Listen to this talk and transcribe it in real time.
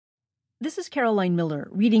This is Caroline Miller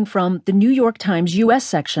reading from the New York Times U.S.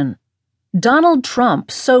 section. Donald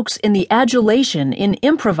Trump soaks in the adulation in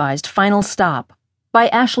Improvised Final Stop by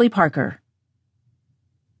Ashley Parker.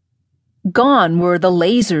 Gone were the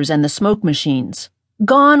lasers and the smoke machines.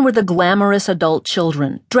 Gone were the glamorous adult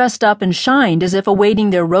children, dressed up and shined as if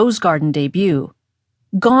awaiting their Rose Garden debut.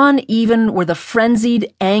 Gone even were the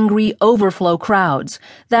frenzied, angry, overflow crowds,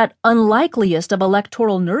 that unlikeliest of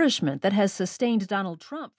electoral nourishment that has sustained Donald Trump.